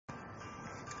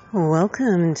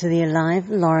Welcome to the Alive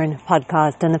Lauren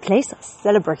podcast and the place of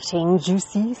celebrating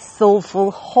juicy,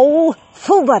 soulful, whole,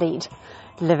 full-bodied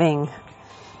living.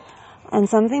 And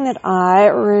something that I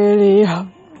really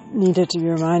needed to be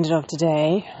reminded of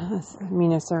today,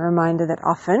 it's a reminder that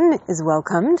often is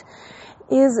welcomed,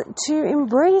 is to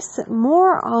embrace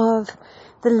more of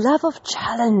the love of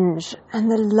challenge and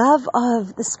the love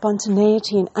of the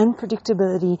spontaneity and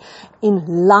unpredictability in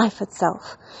life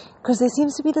itself. Because there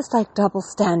seems to be this double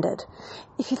standard.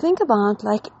 If you think about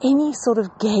any sort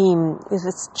of game, if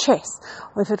it's chess,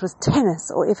 or if it was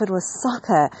tennis, or if it was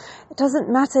soccer, it doesn't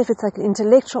matter if it's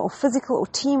intellectual or physical or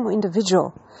team or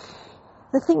individual.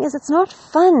 The thing is, it's not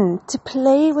fun to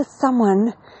play with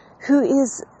someone who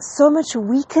is so much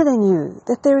weaker than you,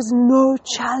 that there is no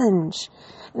challenge.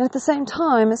 And at the same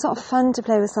time, it's not fun to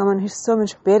play with someone who's so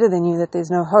much better than you that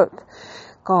there's no hope.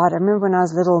 God, I remember when I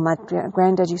was little, my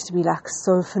granddad used to be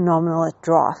so phenomenal at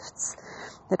drafts.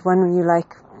 That one where you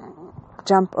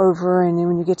jump over and then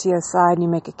when you get to your side and you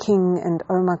make a king, and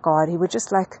oh my God, he would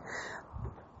just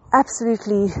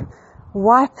absolutely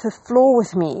wipe the floor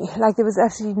with me. There was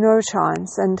absolutely no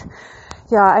chance. And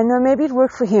yeah, I know maybe it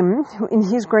worked for him in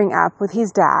his growing up with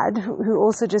his dad, who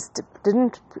also just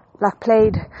didn't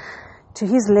played to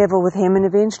his level with him and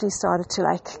eventually started to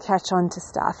catch on to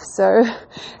stuff. So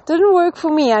it didn't work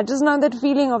for me. I just know that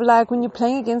feeling of when you're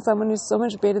playing against someone who's so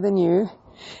much better than you,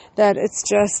 that it's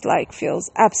just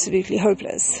feels absolutely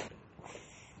hopeless.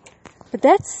 But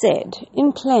that said,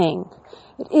 in playing,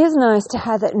 it is nice to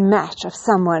have that match of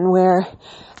someone where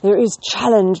there is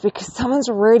challenge because someone's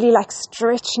really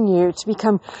stretching you to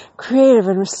become creative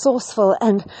and resourceful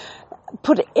and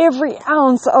put every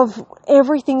ounce of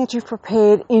everything that you've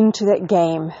prepared into that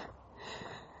game.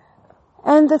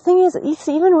 And the thing is,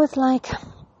 even with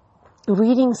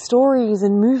reading stories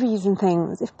and movies and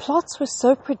things, if plots were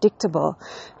so predictable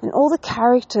and all the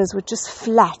characters were just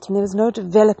flat and there was no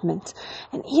development,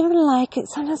 and even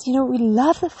sometimes, we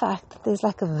love the fact that there's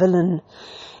a villain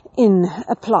in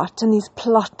a plot and these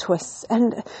plot twists,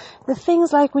 and the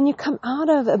things when you come out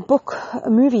of a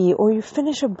movie, or you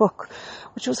finish a book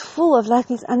which was full of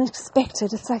these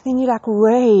unexpected, it's then you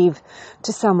rave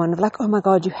to someone of oh my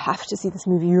God, you have to see this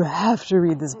movie, you have to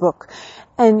read this book,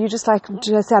 and you just say,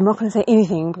 I'm not going to say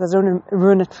anything because I don't want to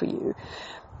ruin it for you.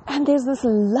 And there's this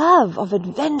love of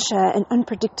adventure and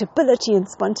unpredictability and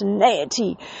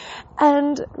spontaneity.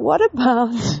 And what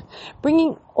about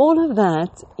bringing all of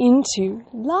that into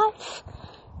life?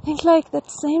 I think that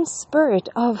same spirit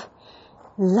of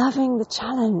loving the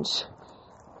challenge,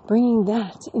 bringing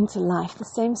that into life, the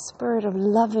same spirit of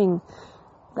loving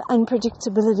the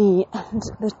unpredictability and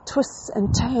the twists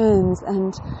and turns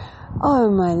and,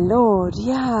 oh my Lord,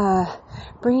 yeah,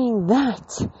 bringing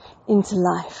that into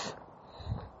life.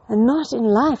 And not in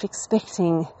life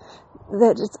expecting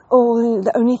that it's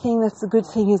the only thing that's the good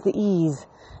thing is the ease,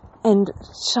 and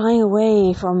shying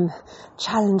away from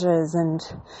challenges and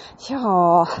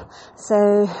so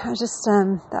I just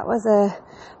that was a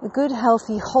good,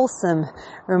 healthy, wholesome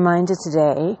reminder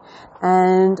today.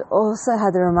 And also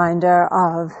had the reminder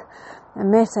of I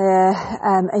met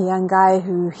a young guy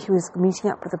who he was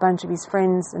meeting up with a bunch of his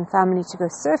friends and family to go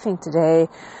surfing today,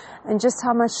 and just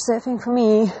how much surfing for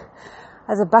me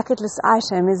as a bucket list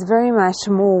item is very much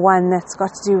more one that's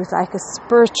got to do with a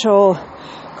spiritual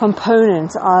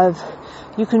component of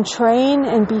you can train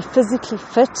and be physically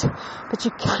fit, but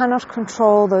you cannot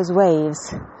control those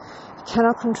waves. You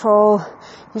cannot control,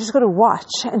 you just got to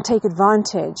watch and take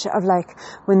advantage of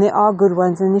when there are good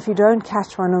ones, and if you don't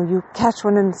catch one or you catch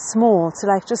one in small,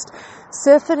 to just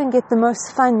surf it and get the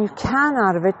most fun you can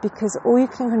out of it, because all you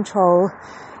can control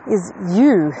is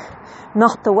you,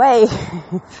 not the wave.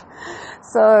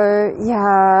 So,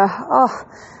 yeah,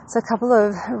 so a couple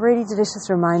of really delicious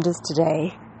reminders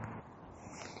today.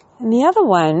 And the other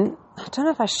one, I don't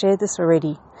know if I shared this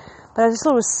already, but I just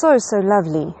thought it was so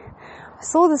lovely. I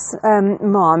saw this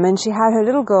mom, and she had her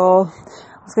little girl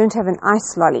was going to have an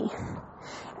ice lolly.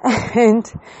 And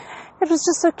it was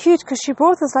just so cute because she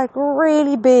brought this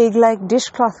really big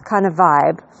dishcloth kind of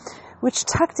vibe, which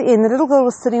tucked in. The little girl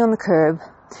was sitting on the curb,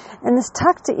 and this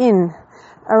tucked in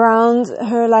around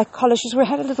her collar. She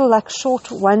had a little short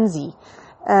onesie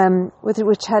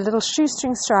which had little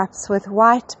shoestring straps with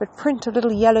white but print of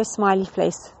little yellow smiley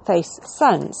face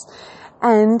suns,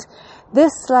 and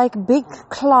this big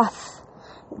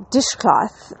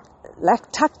dishcloth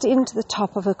tucked into the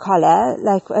top of her collar,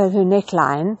 her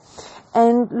neckline,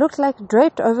 and looked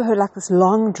draped over her this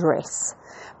long dress.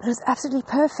 But it was absolutely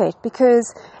perfect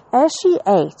because as she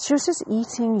ate, she was just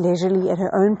eating leisurely at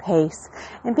her own pace,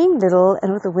 and being little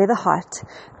and with the weather hot,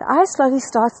 the ice lolly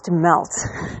starts to melt,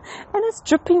 and it's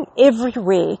dripping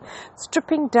everywhere. It's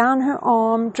dripping down her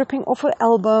arm, dripping off her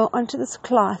elbow onto this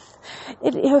cloth,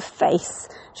 her face.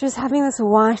 She was having this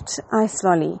white ice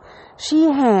lolly. She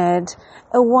had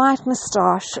a white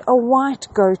moustache, a white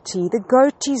goatee. The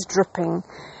goatee's dripping.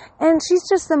 And she's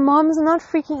just, the mom's not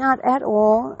freaking out at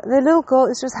all. The little girl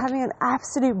is just having an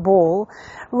absolute ball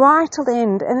right till the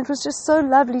end. And it was just so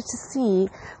lovely to see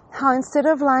how instead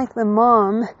of like the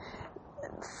mom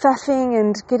faffing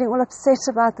and getting all upset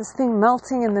about this thing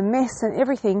melting and the mess and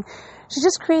everything, she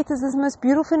just creates this most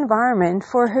beautiful environment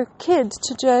for her kid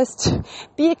to just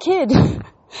be a kid.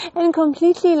 And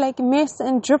completely like mess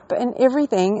and drip and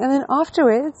everything. And then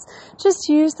afterwards, just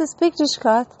use this big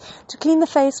dishcloth to clean the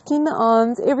face, clean the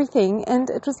arms, everything. And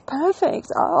it was perfect.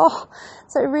 Oh,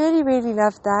 so I really, really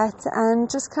loved that.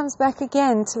 And just comes back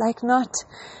again to like not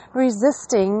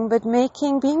resisting, but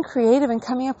being creative and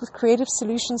coming up with creative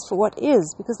solutions for what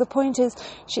is. Because the point is,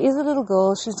 she is a little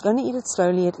girl. She's going to eat it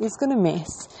slowly. It is going to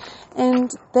mess.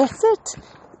 And that's it.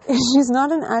 She's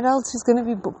not an adult who's going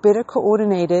to be better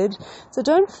coordinated. So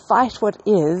don't fight what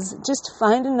is. Just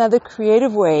find another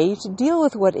creative way to deal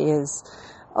with what is.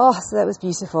 Oh, so that was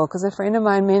beautiful, because a friend of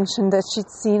mine mentioned that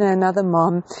she'd seen another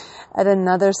mom at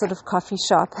another sort of coffee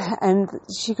shop, and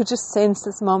she could just sense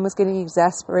this mom was getting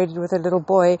exasperated with her little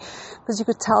boy, because you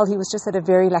could tell he was just at a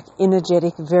very like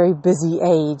energetic, very busy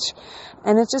age.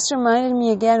 And it just reminded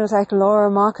me again with like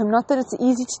Laura Markham, not that it's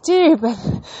easy to do, but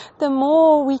the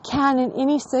more we can in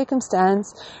any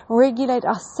circumstance regulate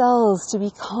ourselves to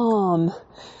be calm,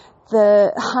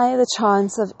 the higher the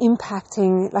chance of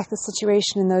impacting like the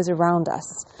situation in those around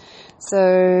us. So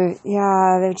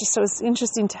yeah, it was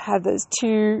interesting to have those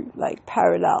two like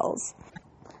parallels.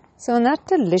 So on that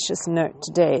delicious note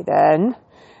today then,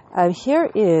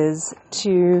 here is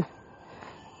to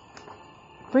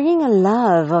bringing a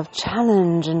love of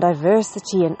challenge and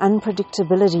diversity and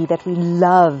unpredictability that we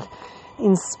love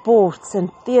in sports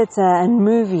and theatre and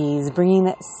movies, bringing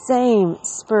that same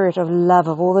spirit of love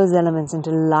of all those elements into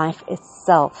life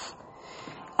itself.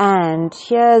 And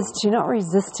here's to not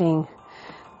resisting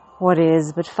what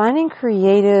is, but finding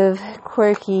creative,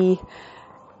 quirky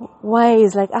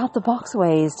ways, like out-the-box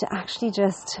ways, to actually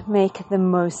just make the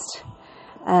most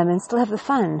and still have the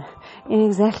fun in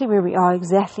exactly where we are,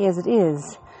 exactly as it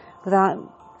is,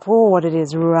 for what it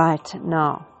is right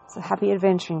now. So happy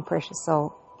adventuring, precious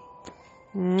soul.